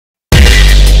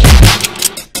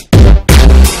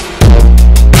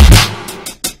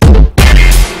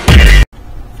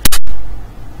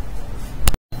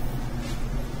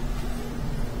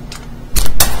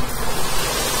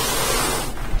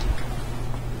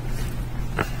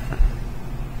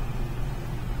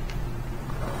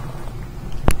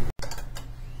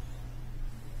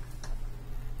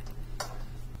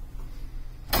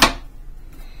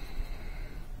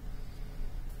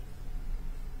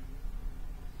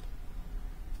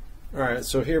Alright,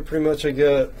 so here pretty much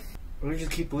let me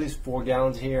just keep at least 4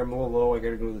 gallons here. I'm a little low, I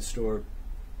gotta go to the store.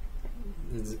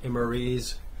 There's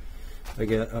MREs I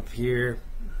got up here.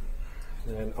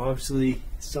 And obviously,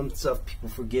 some stuff people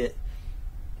forget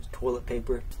is toilet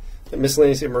paper. The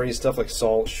miscellaneous MRE stuff like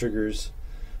salt, sugars,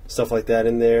 stuff like that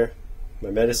in there. My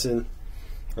medicine,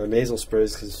 or nasal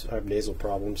sprays because I have nasal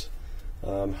problems.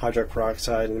 Hydroxyl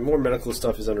peroxide, and more medical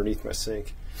stuff is underneath my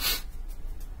sink.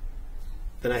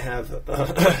 Then I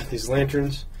have these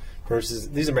lanterns.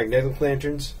 These are magnetic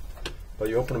lanterns, but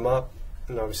you open them up,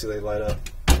 and obviously they light up.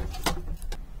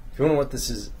 If you want to know what this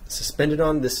is suspended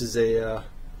on, this is a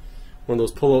one of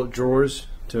those pull-out drawers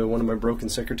to one of my broken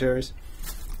secretaries.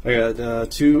 I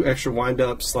got 2 extra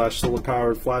wind-up /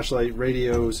 solar-powered flashlight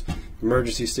radios,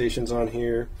 emergency stations on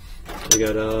here. I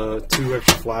got 2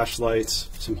 extra flashlights,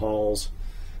 some halls,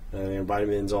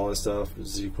 vitamins, all that stuff.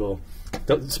 ZQL.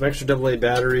 Some extra AA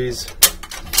batteries,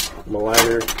 my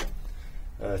lighter,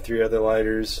 3 other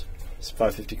lighters, it's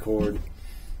 550 cord.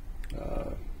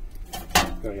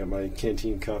 I got my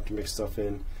canteen cup to mix stuff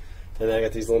in. And then I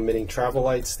got these little mini travel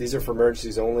lights. These are for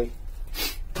emergencies only,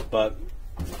 but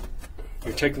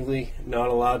you're technically not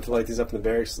allowed to light these up in the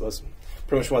barracks. That's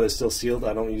pretty much why they're still sealed.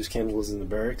 I don't use candles in the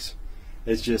barracks.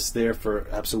 It's just there for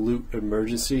absolute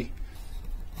emergency.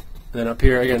 Then up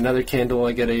here I got another candle.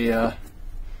 I got a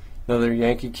another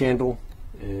Yankee candle,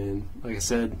 and like I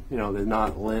said, you know, they're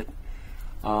not lit.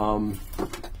 I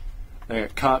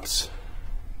got cups,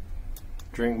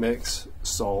 drink mix,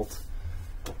 salt,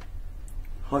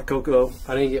 hot cocoa.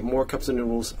 I didn't get more cups of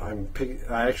noodles. I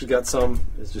actually got some.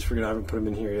 It's just figured I haven't put them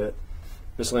in here yet.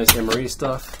 Miscellaneous MRE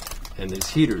stuff, and these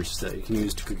heaters that you can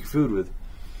use to cook your food with.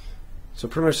 So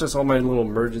pretty much that's all my little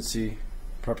emergency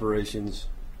preparations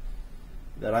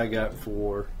that I got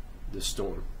for this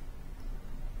storm.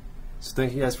 So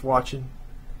thank you guys for watching.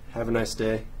 Have a nice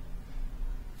day,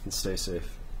 and stay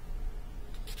safe.